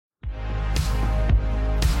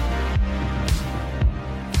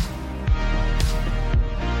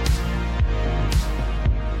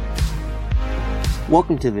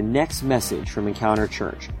Welcome to the next message from Encounter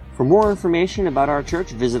Church. For more information about our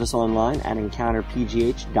church, visit us online at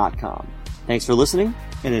encounterpgh.com. Thanks for listening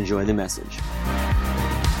and enjoy the message.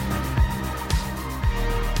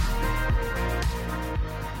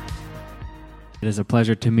 It is a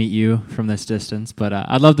pleasure to meet you from this distance, but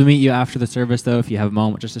I'd love to meet you after the service, though, if you have a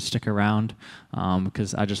moment just to stick around,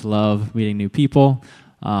 because I just love meeting new people.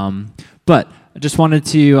 But I just wanted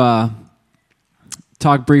to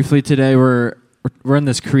talk briefly today. We're in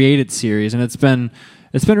this Created series, and it's been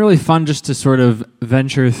really fun just to sort of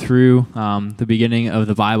venture through the beginning of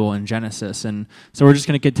the Bible in Genesis, and so we're just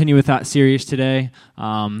going to continue with that series today.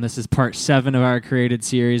 This is part 7 of our Created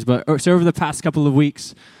series, but so over the past couple of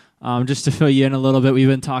weeks, just to fill you in a little bit, we've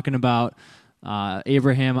been talking about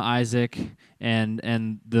Abraham, Isaac,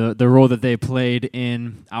 and the role that they played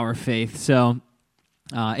in our faith. So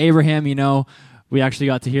Abraham, we actually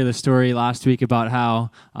got to hear the story last week about how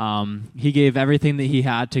he gave everything that he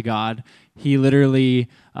had to God. He literally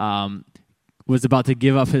was about to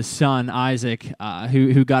give up his son Isaac,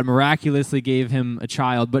 who God miraculously gave him a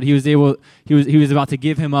child, but he was about to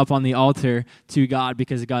give him up on the altar to God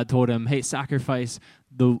because God told him, "Hey, sacrifice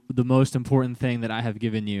the most important thing that I have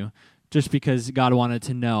given you," just because God wanted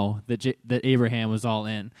to know that Abraham was all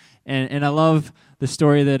in. And I love the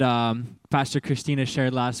story that Pastor Christina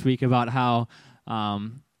shared last week about how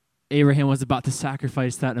Abraham was about to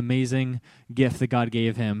sacrifice that amazing gift that God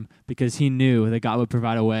gave him because he knew that God would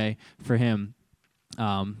provide a way for him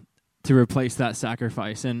to replace that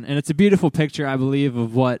sacrifice. And it's a beautiful picture, I believe,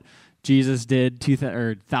 of what Jesus did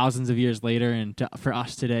thousands of years later, and for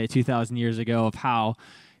us today, 2,000 years ago, of how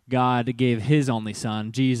God gave his only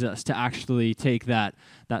son, Jesus, to actually take that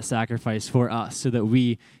sacrifice for us so that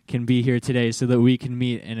we can be here today, so that we can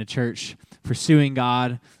meet in a church pursuing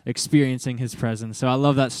God, experiencing his presence. So I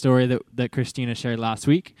love that story that Christina shared last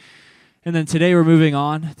week. And then today we're moving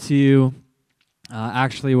on to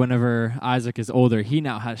actually whenever Isaac is older, he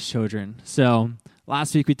now has children. So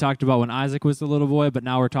last week we talked about when Isaac was a little boy, but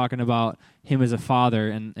now we're talking about him as a father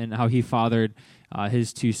and how he fathered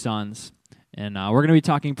his 2 sons. And we're going to be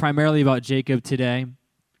talking primarily about Jacob today.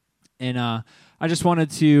 And I just wanted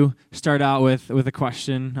to start out with a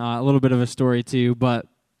question, a little bit of a story too. But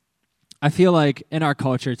I feel like in our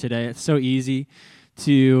culture today, it's so easy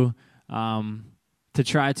to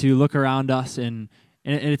try to look around us and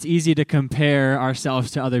it's easy to compare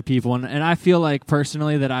ourselves to other people. And I feel like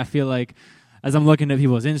personally that as I'm looking at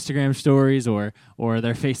people's Instagram stories or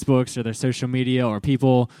their Facebooks or their social media or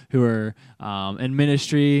people who are in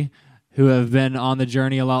ministry who have been on the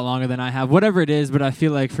journey a lot longer than I have, whatever it is, but I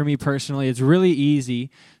feel like for me personally, it's really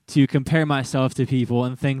easy to compare myself to people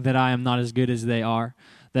and think that I am not as good as they are,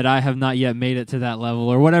 that I have not yet made it to that level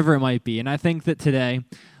or whatever it might be. And I think that today,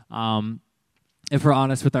 if we're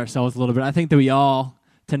honest with ourselves a little bit, I think that we all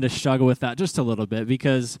tend to struggle with that just a little bit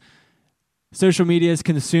because social media has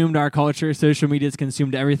consumed our culture. Social media has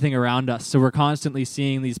consumed everything around us. So we're constantly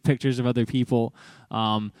seeing these pictures of other people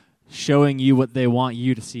showing you what they want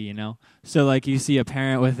you to see, So like you see a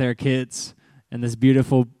parent with their kids and this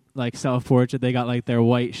beautiful like self-portrait. They got like their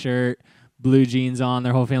white shirt, blue jeans on,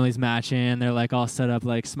 their whole family's matching. They're like all set up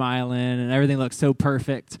like smiling and everything looks so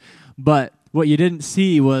perfect. But what you didn't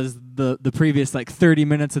see was the previous like 30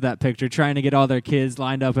 minutes of that picture, trying to get all their kids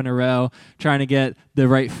lined up in a row, trying to get the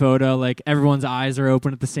right photo, like everyone's eyes are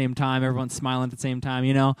open at the same time, everyone's smiling at the same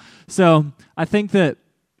time, So I think that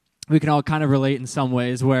we can all kind of relate in some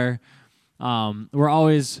ways where we're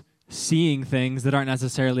always seeing things that aren't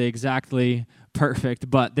necessarily exactly perfect,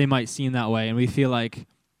 but they might seem that way, and we feel like,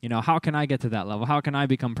 how can I get to that level? How can I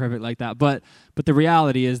become perfect like that? But the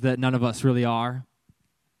reality is that none of us really are.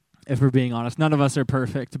 If we're being honest, none of us are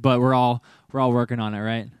perfect, but we're all working on it,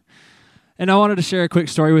 right? And I wanted to share a quick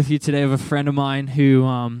story with you today of a friend of mine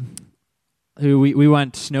who we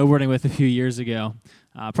went snowboarding with a few years ago,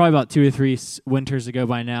 probably about 2 or 3 winters ago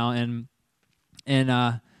by now, and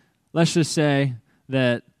let's just say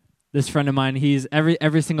that this friend of mine, he's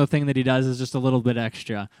every single thing that he does is just a little bit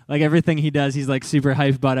extra. Like everything he does, he's like super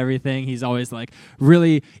hyped about everything. He's always like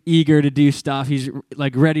really eager to do stuff. He's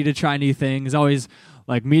like ready to try new things, always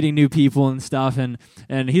like meeting new people and stuff. And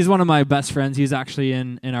he's one of my best friends. He was actually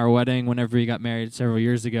in our wedding whenever we got married several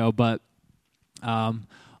years ago. But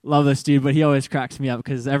love this dude, but he always cracks me up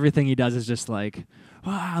because everything he does is just like,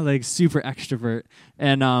 wow, like super extrovert.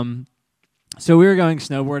 And so we were going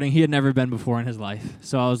snowboarding. He had never been before in his life.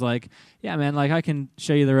 So I was like, yeah, man, like I can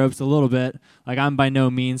show you the ropes a little bit. Like I'm by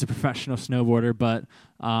no means a professional snowboarder, but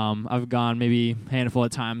I've gone maybe a handful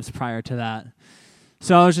of times prior to that.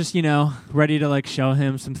 So I was just, ready to like show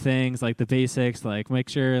him some things, like the basics, like make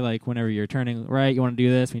sure like whenever you're turning right, you want to do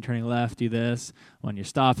this. When you're turning left, do this. When you're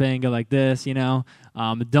stopping, go like this,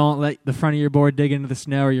 Don't let the front of your board dig into the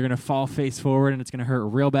snow or you're going to fall face forward and it's going to hurt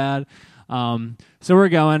real bad. So we're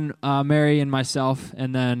going, Mary and myself,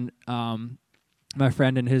 and then my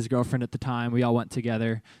friend and his girlfriend at the time, we all went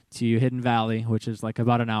together to Hidden Valley, which is like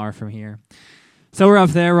about an hour from here. So we're up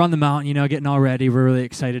there, we're on the mountain, getting all ready. We're really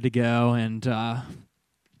excited to go, and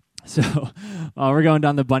so we're going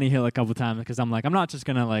down the bunny hill a couple times because I'm not just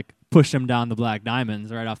going to like push him down the Black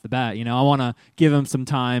Diamonds right off the bat. I want to give him some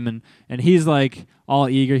time. And he's like all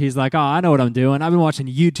eager. He's like, oh, I know what I'm doing. I've been watching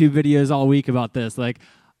YouTube videos all week about this. Like,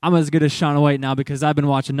 I'm as good as Shaun White now because I've been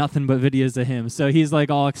watching nothing but videos of him. So he's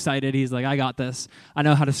like all excited. He's like, I got this. I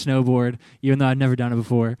know how to snowboard, even though I've never done it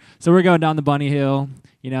before. So we're going down the bunny hill.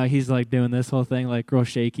 He's like doing this whole thing like real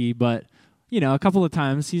shaky. But, a couple of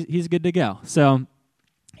times he's good to go. So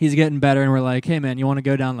he's getting better, and we're like, hey, man, you want to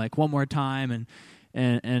go down like one more time?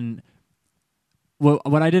 And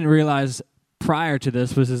what I didn't realize prior to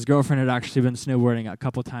this was his girlfriend had actually been snowboarding a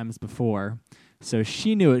couple times before. So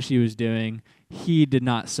she knew what she was doing. He did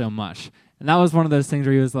not so much. And that was one of those things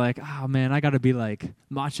where he was like, oh, man, I got to be like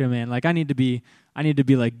macho man. Like, I need to be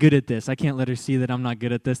like good at this. I can't let her see that I'm not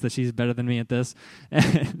good at this, that she's better than me at this.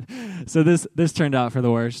 And so this turned out for the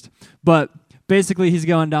worst. But basically, he's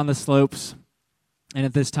going down the slopes. And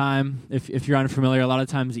at this time, if you're unfamiliar, a lot of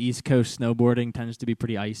times East Coast snowboarding tends to be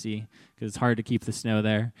pretty icy because it's hard to keep the snow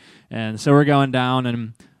there. And so we're going down,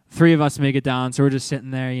 and 3 of us make it down. So we're just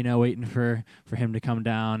sitting there, waiting for him to come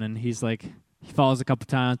down. And he's like, he falls a couple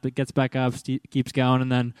times, but gets back up, keeps going. And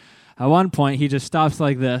then at one point, he just stops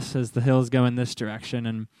like this as the hills go in this direction.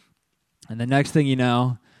 And the next thing you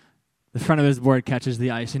know, the front of his board catches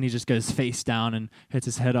the ice, and he just goes face down and hits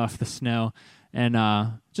his head off the snow. And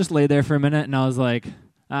just lay there for a minute, and I was like,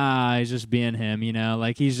 he's just being him,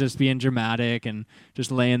 like he's just being dramatic and just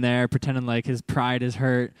laying there pretending like his pride is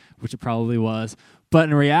hurt, which it probably was. But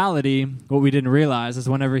in reality, what we didn't realize is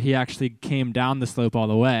whenever he actually came down the slope all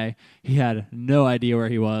the way, he had no idea where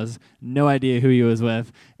he was, no idea who he was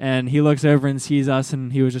with. And he looks over and sees us,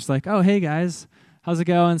 and he was just like, oh, hey, guys, how's it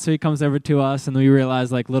going? So he comes over to us, and we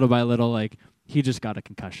realize, like, little by little, like, he just got a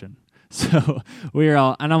concussion. So we were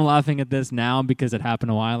all, and I'm laughing at this now because it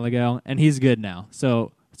happened a while ago, and he's good now.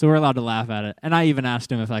 So we're allowed to laugh at it. And I even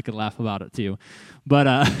asked him if I could laugh about it too.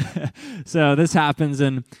 But so this happens,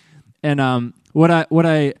 and what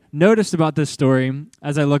I noticed about this story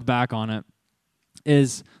as I look back on it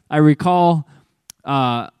is I recall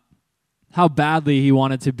how badly he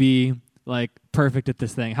wanted to be like perfect at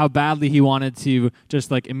this thing, how badly he wanted to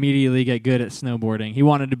just like immediately get good at snowboarding. He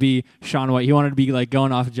wanted to be Shaun White. He wanted to be like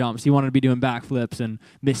going off jumps. He wanted to be doing backflips and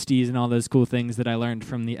misties and all those cool things that I learned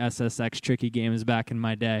from the SSX tricky games back in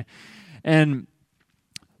my day.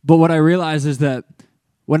 But what I realized is that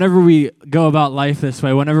whenever we go about life this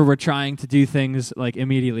way, whenever we're trying to do things like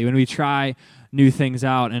immediately, when we try new things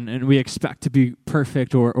out and we expect to be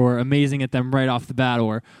perfect or amazing at them right off the bat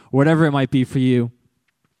or whatever it might be for you,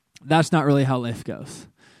 that's not really how life goes.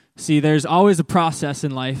 See, there's always a process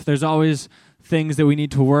in life. There's always things that we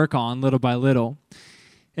need to work on little by little.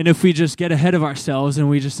 And if we just get ahead of ourselves and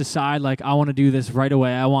we just decide, like, I want to do this right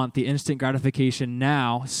away, I want the instant gratification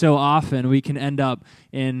now, so often we can end up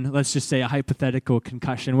in, let's just say, a hypothetical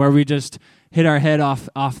concussion where we just hit our head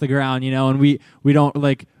off the ground, and we don't,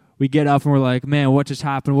 like, we get up and we're like, man, what just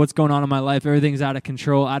happened? What's going on in my life? Everything's out of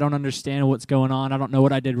control. I don't understand what's going on. I don't know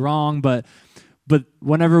what I did wrong, but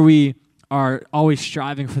whenever we are always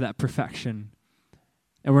striving for that perfection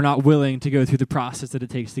and we're not willing to go through the process that it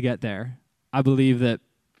takes to get there, I believe that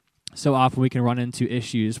so often we can run into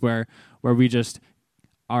issues where we just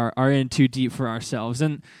are in too deep for ourselves.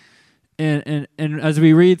 And as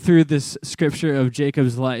we read through this scripture of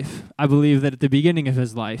Jacob's life, I believe that at the beginning of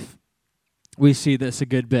his life, we see this a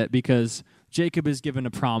good bit because Jacob is given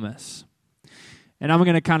a promise. And I'm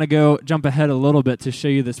going to kind of jump ahead a little bit to show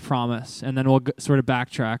you this promise, and then we'll sort of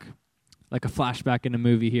backtrack like a flashback in a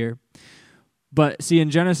movie here. But see,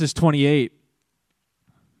 in Genesis 28,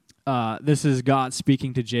 this is God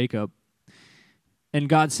speaking to Jacob. And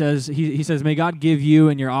God says, he says, may God give you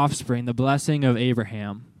and your offspring the blessing of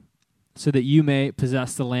Abraham so that you may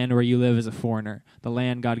possess the land where you live as a foreigner, the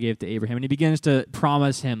land God gave to Abraham. And he begins to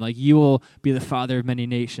promise him, like, you will be the father of many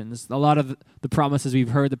nations. A lot of the promises we've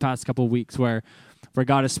heard the past couple of weeks where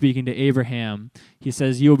God is speaking to Abraham, he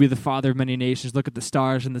says, you will be the father of many nations. Look at the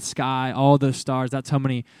stars in the sky, all those stars. That's how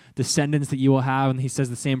many descendants that you will have. And he says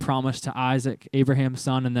the same promise to Isaac, Abraham's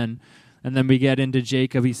son. And then we get into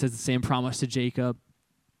Jacob. He says the same promise to Jacob.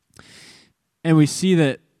 And we see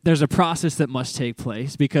that there's a process that must take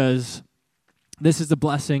place because this is a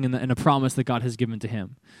blessing and a promise that God has given to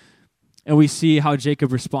him. And we see how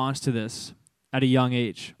Jacob responds to this at a young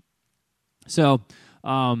age. So,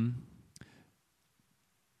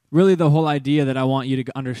 really the whole idea that I want you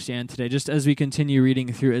to understand today, just as we continue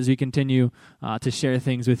reading through, as we continue to share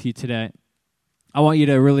things with you today, I want you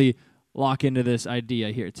to really lock into this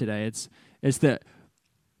idea here today. It's that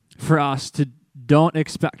for us to don't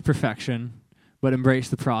expect perfection, but embrace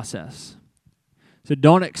the process. So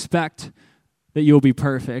don't expect that you'll be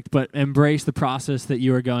perfect, but embrace the process that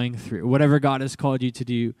you are going through, whatever God has called you to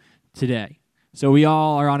do today. So we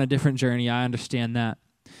all are on a different journey. I understand that.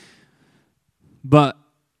 But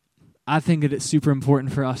I think that it's super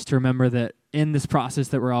important for us to remember that in this process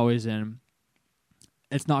that we're always in,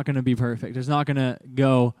 it's not going to be perfect. It's not going to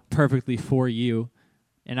go perfectly for you.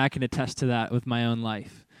 And I can attest to that with my own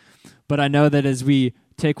life. But I know that as we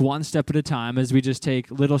take one step at a time, as we just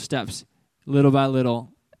take little steps, little by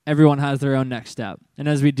little, everyone has their own next step. And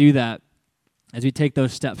as we do that, as we take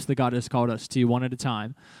those steps that God has called us to one at a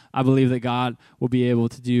time, I believe that God will be able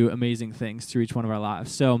to do amazing things through each one of our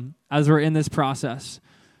lives. So as we're in this process,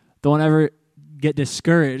 don't ever get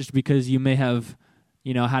discouraged because you may have,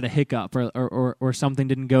 had a hiccup or something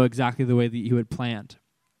didn't go exactly the way that you had planned.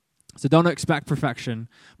 So don't expect perfection,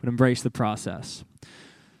 but embrace the process.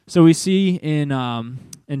 So we see in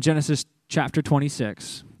Genesis chapter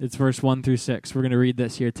 26, it's verse 1 through 6. We're going to read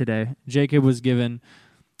this here today. Jacob was given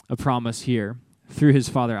a promise here through his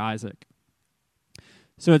father Isaac.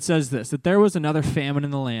 So it says this, that there was another famine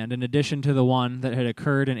in the land in addition to the one that had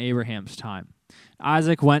occurred in Abraham's time.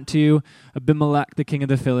 Isaac went to Abimelech, the king of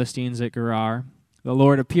the Philistines at Gerar. The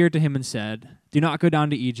Lord appeared to him and said, "Do not go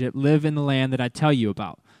down to Egypt. Live in the land that I tell you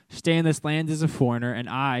about. Stay in this land as a foreigner, and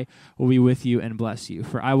I will be with you and bless you.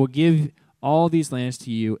 For I will give all these lands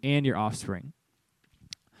to you and your offspring.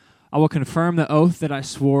 I will confirm the oath that I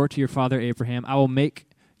swore to your father Abraham. I will make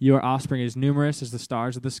your offspring as numerous as the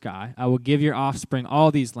stars of the sky. I will give your offspring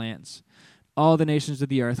all these lands. All the nations of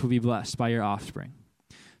the earth will be blessed by your offspring.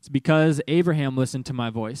 It's because Abraham listened to my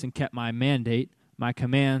voice and kept my mandate, my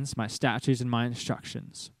commands, my statutes, and my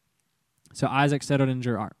instructions." So Isaac settled in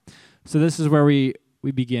Gerar. So this is where we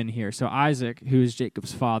begin here. So Isaac, who is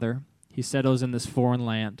Jacob's father, he settles in this foreign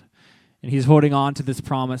land. And he's holding on to this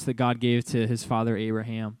promise that God gave to his father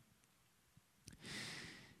Abraham.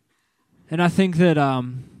 And I think that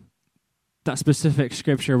that specific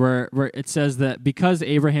scripture where it says that because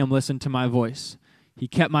Abraham listened to my voice, he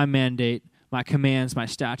kept my mandate, my commands, my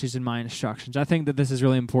statutes, and my instructions. I think that this is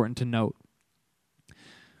really important to note.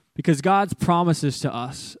 Because God's promises to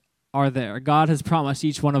us are there. God has promised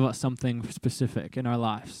each one of us something specific in our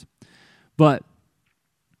lives. But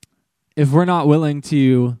if we're not willing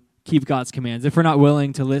to keep God's commands, if we're not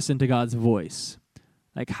willing to listen to God's voice,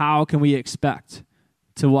 how can we expect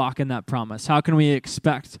to walk in that promise? How can we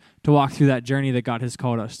expect to walk through that journey that God has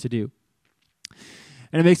called us to do?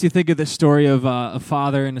 And it makes me think of this story of a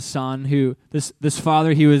father and a son who, this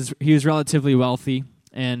father, he was relatively wealthy,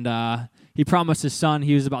 and he promised his son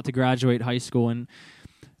he was about to graduate high school, and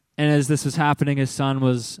as this was happening, his son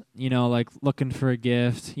was, looking for a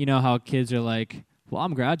gift. You know how kids are like, well,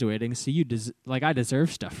 I'm graduating, so I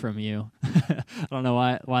deserve stuff from you. I don't know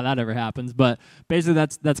why that ever happens, but basically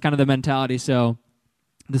that's kind of the mentality. So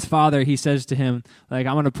this father, he says to him, I'm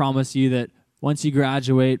going to promise you that once you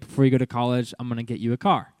graduate, before you go to college, I'm going to get you a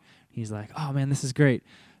car. He's like, oh man, this is great.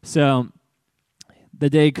 So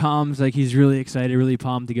the day comes, he's really excited, really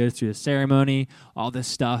pumped. He goes through the ceremony, all this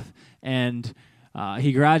stuff, and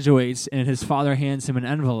he graduates, and his father hands him an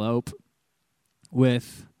envelope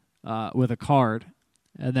with a card,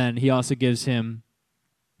 and then he also gives him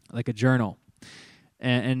a journal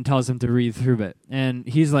and tells him to read through it. And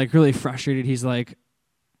he's really frustrated. He's like,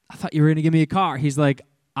 I thought you were going to give me a car. He's like,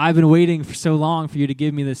 I've been waiting for so long for you to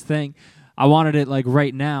give me this thing. I wanted it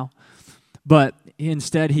right now. But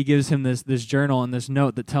instead he gives him this journal and this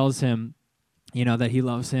note that tells him, that he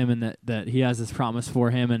loves him and that he has this promise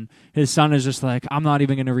for him. And his son is just like, I'm not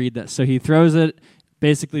even going to read this. So he throws it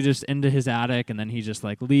basically just into his attic, and then he just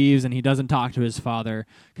leaves, and he doesn't talk to his father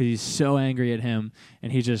because he's so angry at him.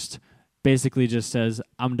 And he just basically just says,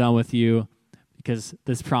 I'm done with you because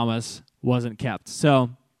this promise wasn't kept. So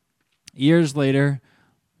years later,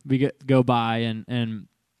 we go by, and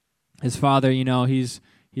his father, he's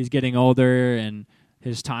getting older, and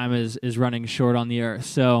his time is running short on the earth.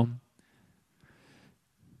 So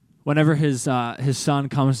whenever his son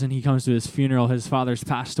comes and he comes to his funeral, his father's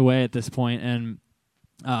passed away at this point, and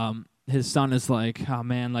his son is like, oh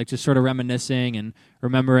man, just sort of reminiscing and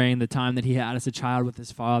remembering the time that he had as a child with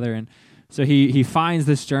his father. And So he finds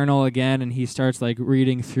this journal again, and he starts like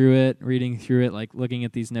reading through it, like looking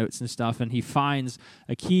at these notes and stuff, and he finds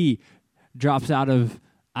a key drops out of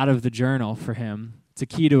the journal for him. It's a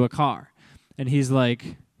key to a car. And he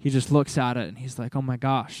just looks at it and he's like, oh my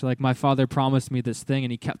gosh, like my father promised me this thing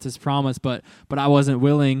and he kept his promise, but I wasn't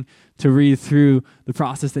willing to read through the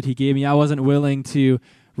process that he gave me. I wasn't willing to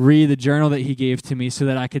read the journal that he gave to me so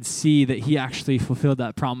that I could see that he actually fulfilled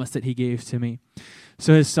that promise that he gave to me.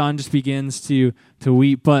 So his son just begins to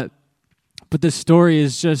weep, but this story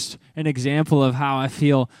is just an example of how I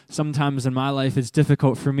feel sometimes in my life it's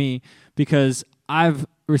difficult for me because I've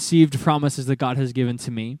received promises that God has given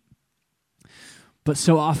to me. But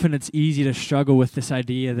so often it's easy to struggle with this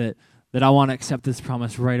idea that I want to accept this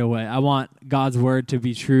promise right away. I want God's word to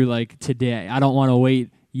be true like today. I don't want to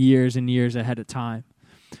wait years and years ahead of time.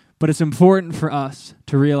 But it's important for us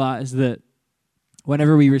to realize that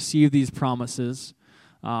whenever we receive these promises,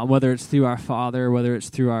 whether it's through our Father, whether it's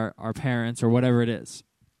through our parents, or whatever it is,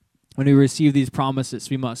 when we receive these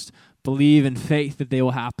promises, we must believe in faith that they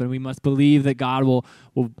will happen. We must believe that God will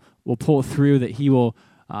pull through, that he will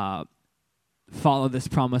follow this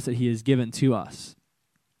promise that he has given to us.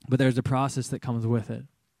 But there's a process that comes with it.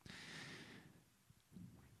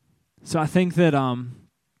 So I think that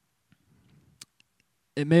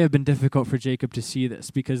it may have been difficult for Jacob to see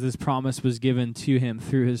this because this promise was given to him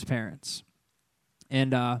through his parents.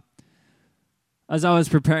 And as I was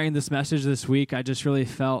preparing this message this week, I just really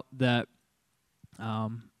felt that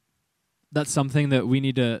that's something that we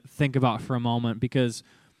need to think about for a moment because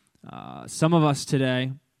some of us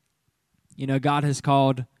today, God has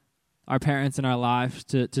called our parents in our lives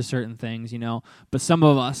to certain things, but some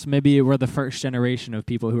of us, maybe we're the first generation of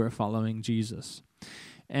people who are following Jesus.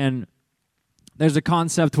 And there's a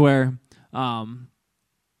concept where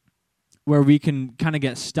we can kind of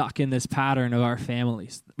get stuck in this pattern of our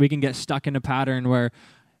families. We can get stuck in a pattern where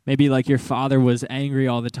maybe like your father was angry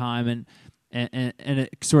all the time and it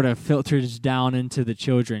sort of filters down into the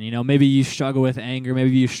children. Maybe you struggle with anger,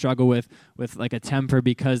 maybe you struggle with like a temper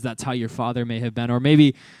because that's how your father may have been, or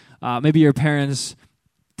maybe your parents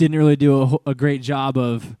didn't really do a great job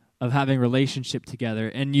of having a relationship together,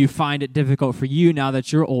 and you find it difficult for you now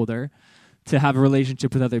that you're older to have a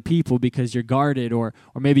relationship with other people because you're guarded, or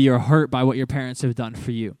maybe you're hurt by what your parents have done for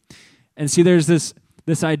you. And see, there's this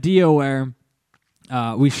idea where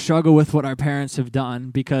we struggle with what our parents have done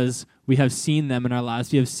because we have seen them in our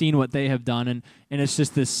lives. We have seen what they have done, and it's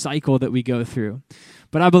just this cycle that we go through.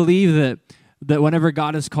 But I believe that whenever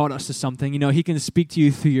God has called us to something, he can speak to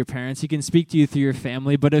you through your parents. He can speak to you through your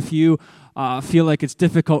family. But if you feel like it's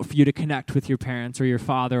difficult for you to connect with your parents or your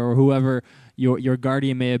father or whoever your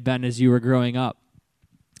guardian may have been as you were growing up,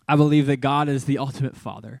 I believe that God is the ultimate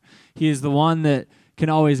Father. He is the one that can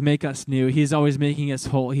always make us new. He's always making us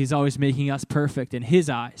whole. He's always making us perfect in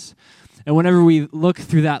his eyes. And whenever we look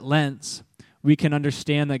through that lens, we can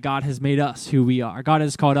understand that God has made us who we are. God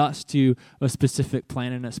has called us to a specific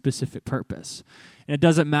plan and a specific purpose. And it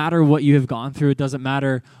doesn't matter what you have gone through. It doesn't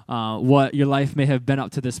matter what your life may have been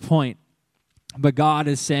up to this point. But God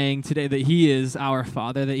is saying today that he is our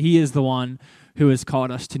Father, that he is the one who has called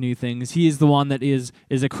us to new things. He is the one that is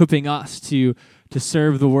equipping us to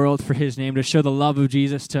serve the world for his name, to show the love of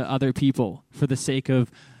Jesus to other people for the sake of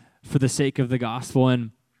the gospel.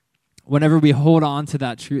 And whenever we hold on to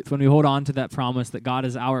that truth, when we hold on to that promise that God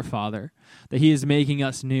is our Father, that he is making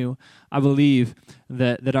us new, I believe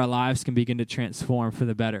that our lives can begin to transform for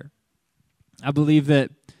the better. I believe that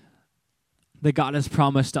God has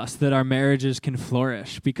promised us that our marriages can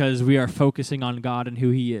flourish because we are focusing on God and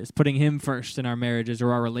who he is, putting him first in our marriages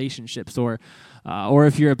or our relationships, or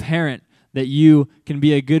if you're a parent, that you can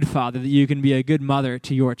be a good father, that you can be a good mother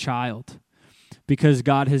to your child, because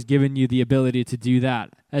God has given you the ability to do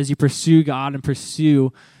that. As you pursue God and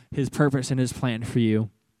pursue his purpose and his plan for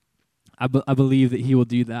you, I believe that he will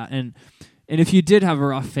do that. And if you did have a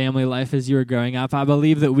rough family life as you were growing up, I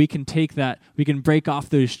believe that we can take that, we can break off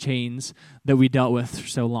those chains that we dealt with for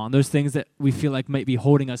so long, those things that we feel like might be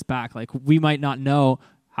holding us back. Like we might not know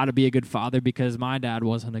how to be a good father because my dad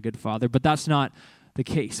wasn't a good father, but that's not the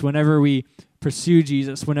case. Whenever we pursue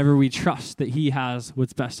Jesus, whenever we trust that he has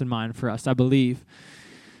what's best in mind for us, I believe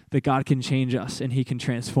that God can change us and he can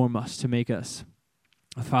transform us to make us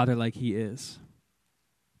a father like he is.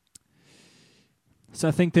 So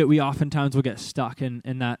I think that we oftentimes will get stuck in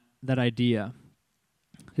that idea.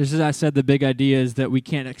 Just as I said, the big idea is that we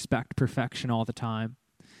can't expect perfection all the time.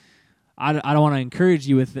 I don't want to encourage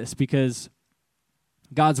you with this because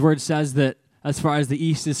God's word says that as far as the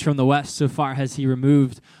east is from the west, so far has he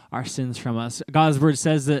removed our sins from us. God's word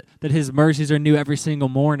says that his mercies are new every single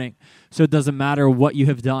morning. So it doesn't matter what you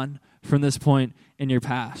have done from this point in your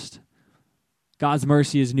past. God's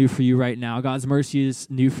mercy is new for you right now. God's mercy is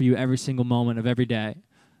new for you every single moment of every day.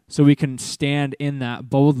 So we can stand in that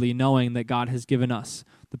boldly, knowing that God has given us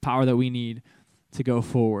the power that we need to go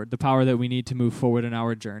forward, the power that we need to move forward in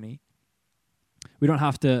our journey. We don't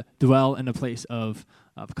have to dwell in a place of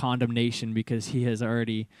condemnation because he has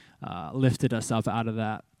already lifted us up out of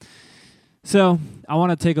that. So I want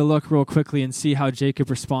to take a look real quickly and see how Jacob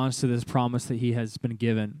responds to this promise that he has been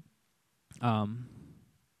given.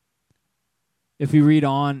 If we read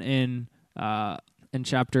on in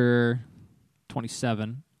chapter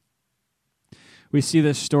 27, we see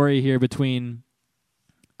this story here between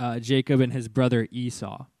Jacob and his brother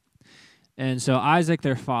Esau. And so Isaac,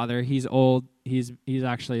 their father, he's old. He's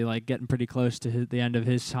actually like getting pretty close to the end of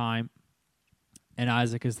his time. And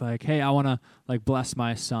Isaac is like, hey, I want to like bless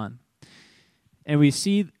my son. And we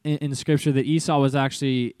see in Scripture that Esau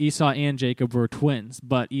and Jacob were twins,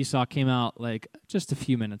 but Esau came out like just a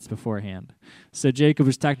few minutes beforehand. So Jacob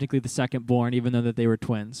was technically the second born, even though that they were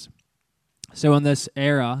twins. So in this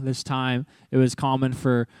era, this time, it was common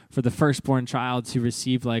for the firstborn child to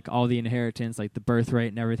receive like all the inheritance, like the birthright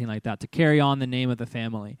and everything like that, to carry on the name of the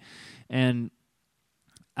family. And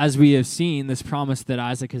as we have seen, this promise that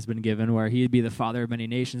Isaac has been given, where he'd be the father of many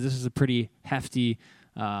nations, this is a pretty hefty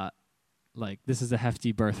this is a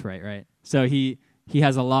hefty birthright, right? So he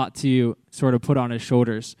has a lot to sort of put on his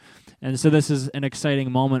shoulders. And so this is an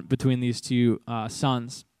exciting moment between these two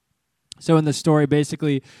sons. So in the story,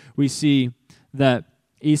 basically, we see that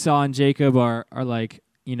Esau and Jacob are like,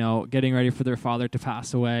 getting ready for their father to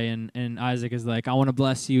pass away. And Isaac is like, I want to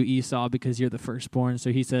bless you, Esau, because you're the firstborn.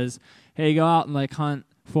 So he says, hey, go out and like hunt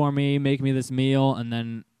for me, make me this meal, and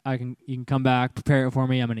then you can come back, prepare it for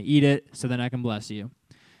me. I'm going to eat it so then I can bless you.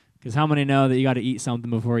 Because how many know that you got to eat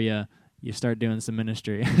something before you start doing some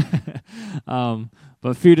ministry?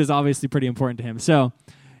 But food is obviously pretty important to him. So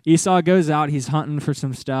Esau goes out, he's hunting for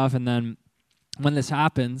some stuff, and then when this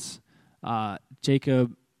happens,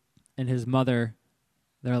 Jacob and his mother,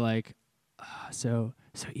 they're like, so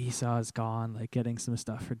Esau is gone, like getting some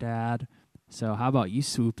stuff for dad. So how about you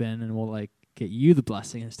swoop in and we'll like get you the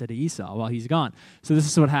blessing instead of Esau while he's gone. So this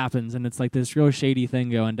is what happens, and it's like this real shady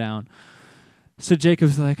thing going down. So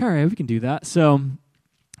Jacob's like, all right, we can do that. So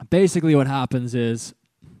basically what happens is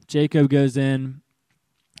Jacob goes in,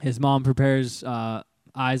 his mom prepares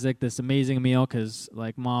Isaac this amazing meal because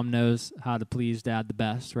like mom knows how to please dad the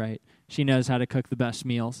best, right? She knows how to cook the best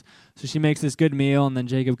meals. So she makes this good meal, and then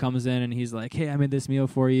Jacob comes in and he's like, hey, I made this meal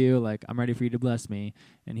for you. Like, I'm ready for you to bless me.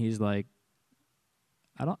 And he's like,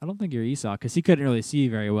 I don't think you're Esau, because he couldn't really see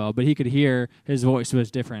very well, but he could hear his voice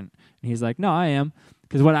was different. And he's like, no, I am.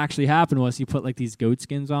 Because what actually happened was he put like these goat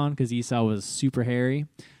skins on because Esau was super hairy,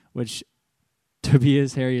 which to be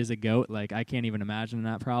as hairy as a goat, like I can't even imagine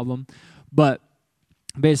that problem. But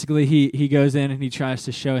basically he goes in and he tries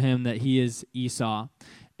to show him that he is Esau.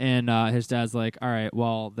 And his dad's like, all right,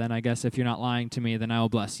 well, then I guess if you're not lying to me, then I will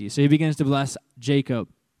bless you. So he begins to bless Jacob.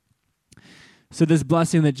 So this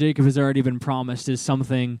blessing that Jacob has already been promised is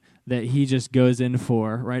something that he just goes in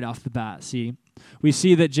for right off the bat. See, we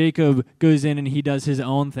see that Jacob goes in and he does his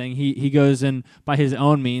own thing. He goes in by his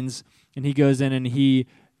own means, and he goes in and he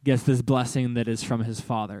gets this blessing that is from his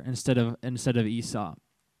father instead of Esau.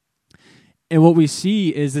 And what we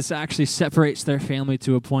see is this actually separates their family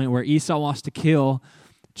to a point where Esau wants to kill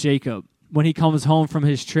Jacob. When he comes home from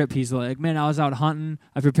his trip, he's like, man, I was out hunting.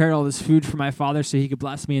 I prepared all this food for my father so he could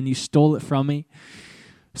bless me, and you stole it from me.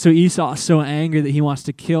 So Esau is so angry that he wants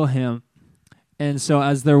to kill him. And so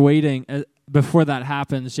as they're waiting, before that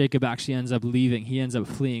happens, Jacob actually ends up leaving. He ends up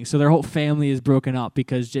fleeing. So their whole family is broken up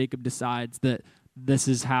because Jacob decides that this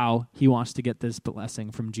is how he wants to get this blessing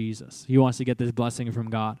from Jesus. He wants to get this blessing from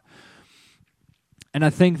God. And I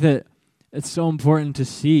think that it's so important to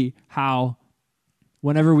see how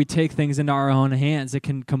whenever we take things into our own hands, it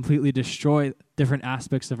can completely destroy different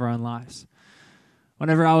aspects of our own lives.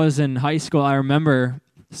 Whenever I was in high school, I remember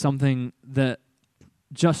something that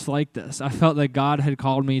just like this. I felt that God had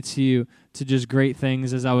called me to just great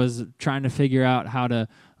things as I was trying to figure out how to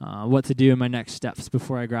what to do in my next steps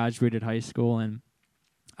before I graduated high school. And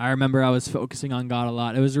I remember I was focusing on God a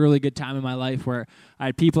lot. It was a really good time in my life where I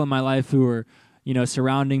had people in my life who were,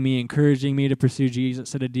 surrounding me, encouraging me to pursue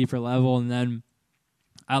Jesus at a deeper level. And then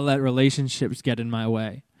I let relationships get in my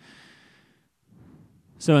way.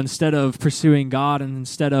 So instead of pursuing God and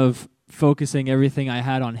instead of focusing everything I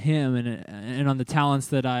had on Him and on the talents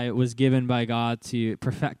that I was given by God to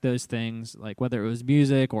perfect those things, like whether it was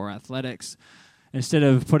music or athletics, instead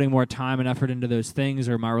of putting more time and effort into those things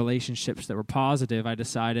or my relationships that were positive, I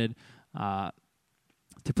decided to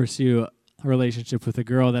pursue relationship with a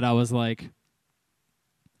girl that I was like,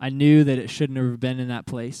 I knew that it shouldn't have been in that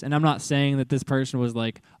place. And I'm not saying that this person was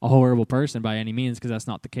like a horrible person by any means, because that's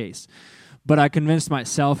not the case. But I convinced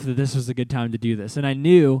myself that this was a good time to do this. And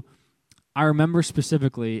I remember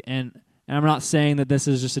specifically, and I'm not saying that this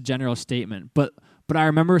is just a general statement, but I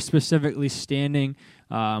remember specifically standing,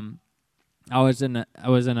 I was in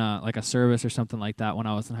a like a service or something like that when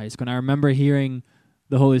I was in high school. And I remember hearing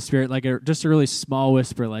the Holy Spirit, like just a really small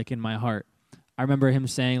whisper, like in my heart. I remember him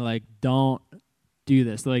saying, like, don't do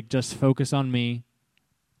this. Like, just focus on me,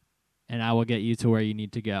 and I will get you to where you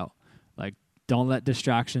need to go. Like, don't let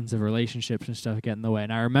distractions of relationships and stuff get in the way.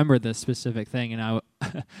 And I remember this specific thing, and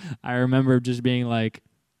I remember just being like,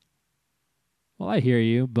 well, I hear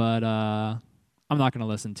you, but I'm not going to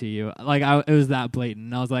listen to you. Like, it was that blatant.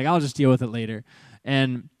 And I was like, I'll just deal with it later.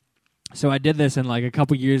 And so I did this, and like a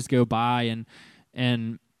couple years go by,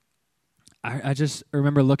 and I just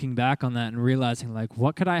remember looking back on that and realizing, like,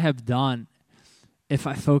 what could I have done if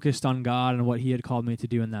I focused on God and what He had called me to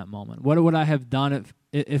do in that moment? What would I have done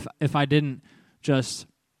if I didn't just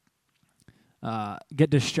get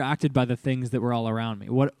distracted by the things that were all around me?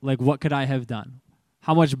 What could I have done?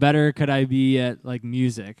 How much better could I be at like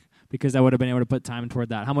music, because I would have been able to put time toward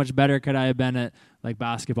that? How much better could I have been at like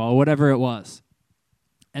basketball or whatever it was?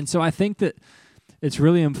 And so I think that it's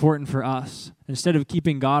really important for us, instead of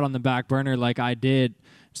keeping God on the back burner like I did,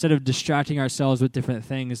 instead of distracting ourselves with different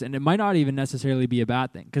things, and it might not even necessarily be a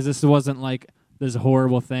bad thing, because this wasn't like this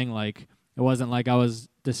horrible thing. Like, it wasn't like I was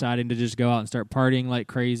deciding to just go out and start partying like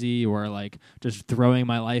crazy or like just throwing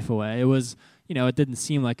my life away. It was, it didn't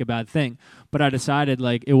seem like a bad thing, but I decided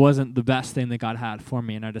like it wasn't the best thing that God had for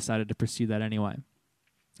me, and I decided to pursue that anyway.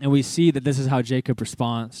 And we see that this is how Jacob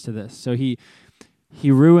responds to this. So he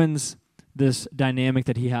ruins this dynamic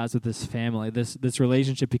that he has with his family, this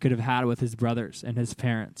relationship he could have had with his brothers and his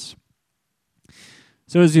parents.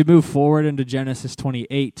 So as we move forward into Genesis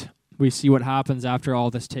 28, we see what happens after all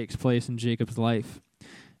this takes place in Jacob's life.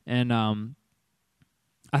 And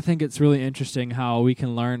I think it's really interesting how we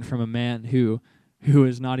can learn from a man who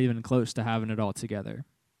is not even close to having it all together.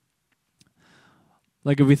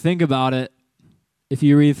 Like, if we think about it, if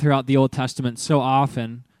you read throughout the Old Testament, so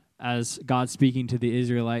often as God speaking to the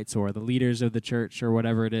Israelites or the leaders of the church or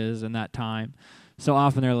whatever it is in that time, so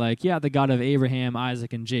often they're like, yeah, the God of Abraham,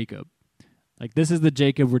 Isaac, and Jacob. Like, this is the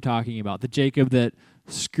Jacob we're talking about, the Jacob that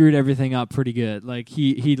screwed everything up pretty good. Like,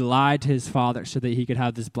 he lied to his father so that he could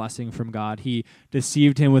have this blessing from God. He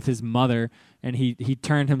deceived him with his mother, and he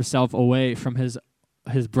turned himself away from his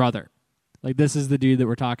brother. Like, this is the dude that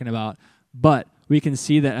we're talking about. But we can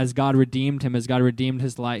see that as God redeemed him, as God redeemed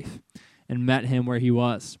his life and met him where he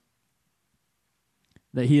was,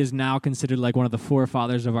 that he is now considered like one of the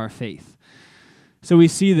forefathers of our faith. So we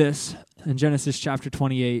see this in Genesis chapter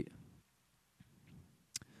 28.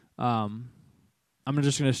 I'm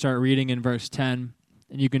just going to start reading in verse 10,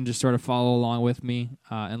 and you can just sort of follow along with me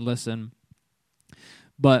and listen.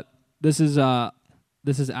 But this is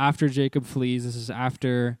after Jacob flees. This is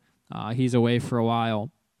after he's away for a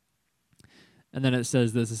while. And then it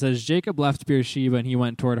says this. It says, Jacob left Beersheba, and he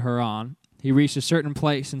went toward Haran. He reached a certain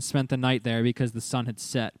place and spent the night there because the sun had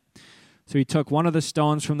set. So he took one of the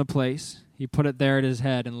stones from the place. He put it there at his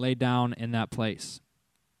head and lay down in that place.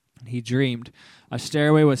 He dreamed. A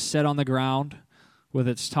stairway was set on the ground with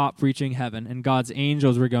its top reaching heaven, and God's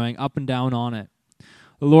angels were going up and down on it.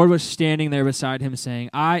 The Lord was standing there beside him, saying,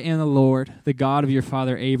 I am the Lord, the God of your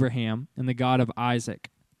father Abraham, and the God of Isaac.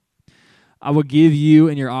 I will give you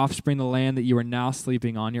and your offspring the land that you are now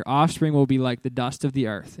sleeping on. Your offspring will be like the dust of the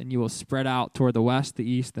earth, and you will spread out toward the west, the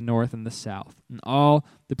east, the north, and the south. And all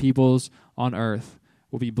the peoples on earth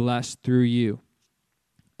will be blessed through you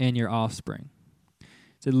and your offspring. He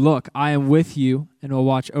said, look, I am with you and will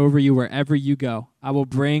watch over you wherever you go. I will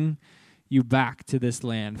bring you back to this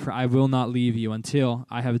land, for I will not leave you until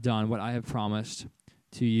I have done what I have promised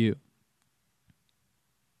to you.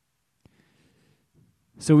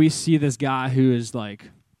 So we see this guy who is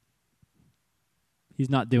like,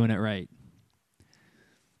 he's not doing it right.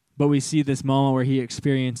 But we see this moment where he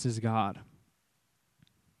experiences God.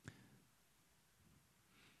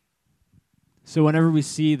 So whenever we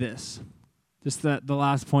see this, just the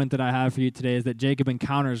last point that I have for you today is that Jacob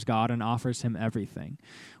encounters God and offers him everything.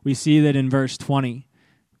 We see that in verse 20,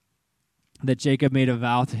 that Jacob made a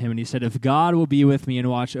vow to him, and he said, if God will be with me and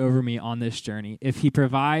watch over me on this journey, if he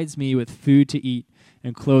provides me with food to eat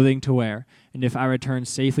and clothing to wear, and if I return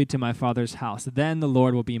safely to my father's house, then the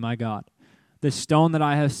Lord will be my God. The stone that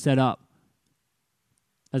I have set up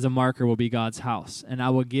as a marker will be God's house, and I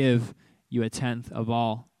will give you a tenth of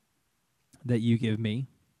all that you give me.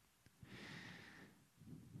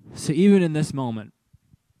 So even in this moment,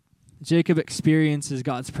 Jacob experiences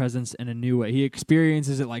God's presence in a new way. He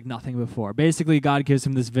experiences it like nothing before. Basically, God gives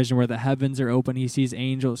him this vision where the heavens are open. He sees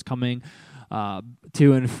angels coming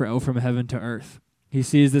to and fro from heaven to earth. He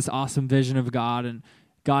sees this awesome vision of God, and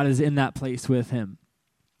God is in that place with him.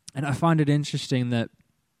 And I find it interesting that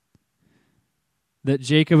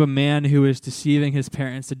Jacob, a man who was deceiving his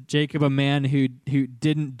parents, that Jacob, a man who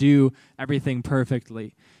didn't do everything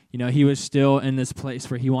perfectly, he was still in this place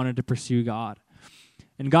where he wanted to pursue God.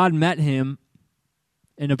 And God met him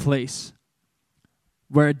in a place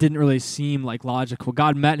where it didn't really seem like logical.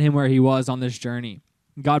 God met him where he was on this journey.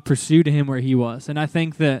 God pursued him where he was. And I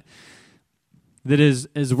think that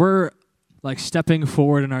as we're like stepping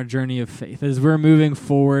forward in our journey of faith, as we're moving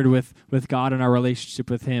forward with God and our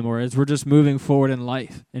relationship with him, or as we're just moving forward in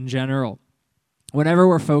life in general, whenever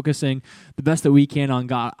we're focusing the best that we can on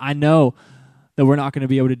God, I know that we're not going to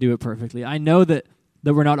be able to do it perfectly. I know that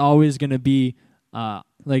we're not always going to be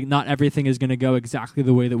not everything is going to go exactly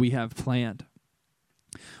the way that we have planned.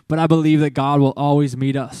 But I believe that God will always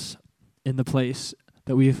meet us in the place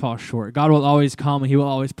that we fall short. God will always come and he will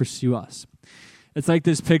always pursue us. It's like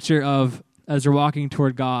this picture of, as we're walking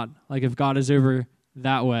toward God, like if God is over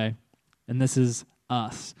that way and this is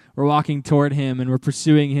us, we're walking toward him and we're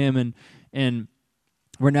pursuing him, and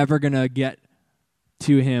we're never going to get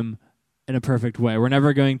to him in a perfect way. We're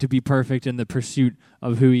never going to be perfect in the pursuit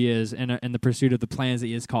of who he is and in the pursuit of the plans that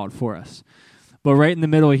he has called for us. But right in the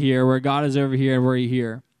middle here, where God is over here and we're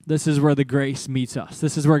here, this is where the grace meets us.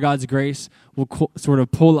 This is where God's grace will sort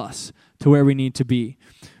of pull us to where we need to be.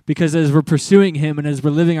 Because as we're pursuing him and as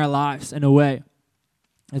we're living our lives in a way,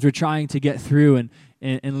 as we're trying to get through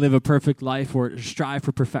and live a perfect life or strive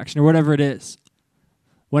for perfection or whatever it is,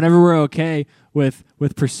 whenever we're okay with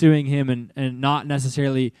pursuing him and not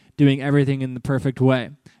necessarily doing everything in the perfect way,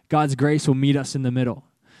 God's grace will meet us in the middle.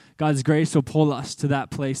 God's grace will pull us to that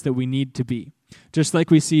place that we need to be. Just like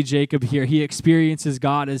we see Jacob here, he experiences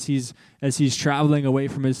God as he's traveling away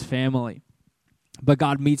from his family. But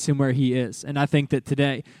God meets him where he is. And I think that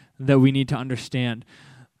today that we need to understand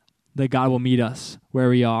that God will meet us where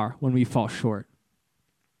we are when we fall short.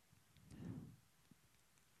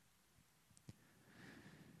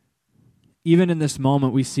 Even in this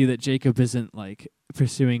moment, we see that Jacob isn't like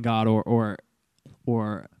pursuing God or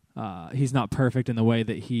he's not perfect in the way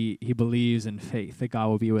that he believes in faith that God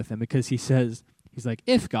will be with him, because he says, he's like,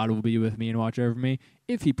 if God will be with me and watch over me,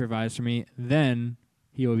 if he provides for me, then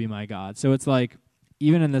he will be my God. So it's like,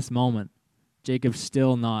 even in this moment, Jacob's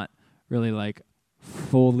still not really like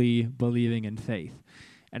fully believing in faith.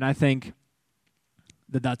 And I think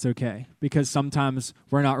that that's okay, because sometimes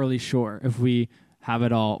we're not really sure if we have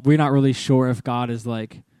it all. We're not really sure if God is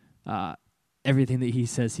like everything that he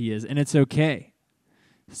says he is. And it's okay.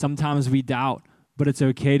 Sometimes we doubt, but it's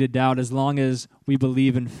okay to doubt as long as we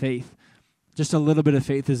believe in faith. Just a little bit of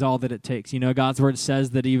faith is all that it takes. God's word says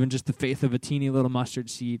that even just the faith of a teeny little mustard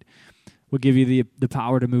seed will give you the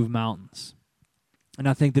power to move mountains. And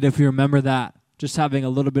I think that if we remember that, just having a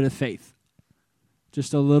little bit of faith,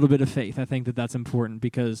 just a little bit of faith, I think that that's important,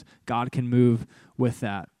 because God can move with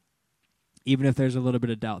that, even if there's a little bit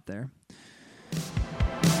of doubt there.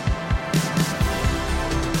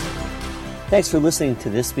 Thanks for listening to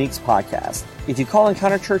this week's podcast. If you call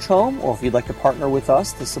Encounter Church home, or if you'd like to partner with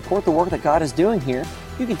us to support the work that God is doing here,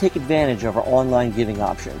 you can take advantage of our online giving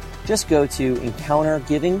option. Just go to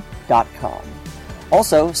encountergiving.com.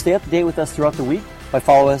 Also, stay up to date with us throughout the week by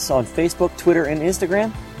following us on Facebook, Twitter, and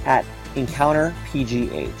Instagram at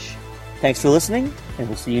EncounterPGH. Thanks for listening, and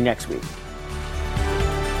we'll see you next week.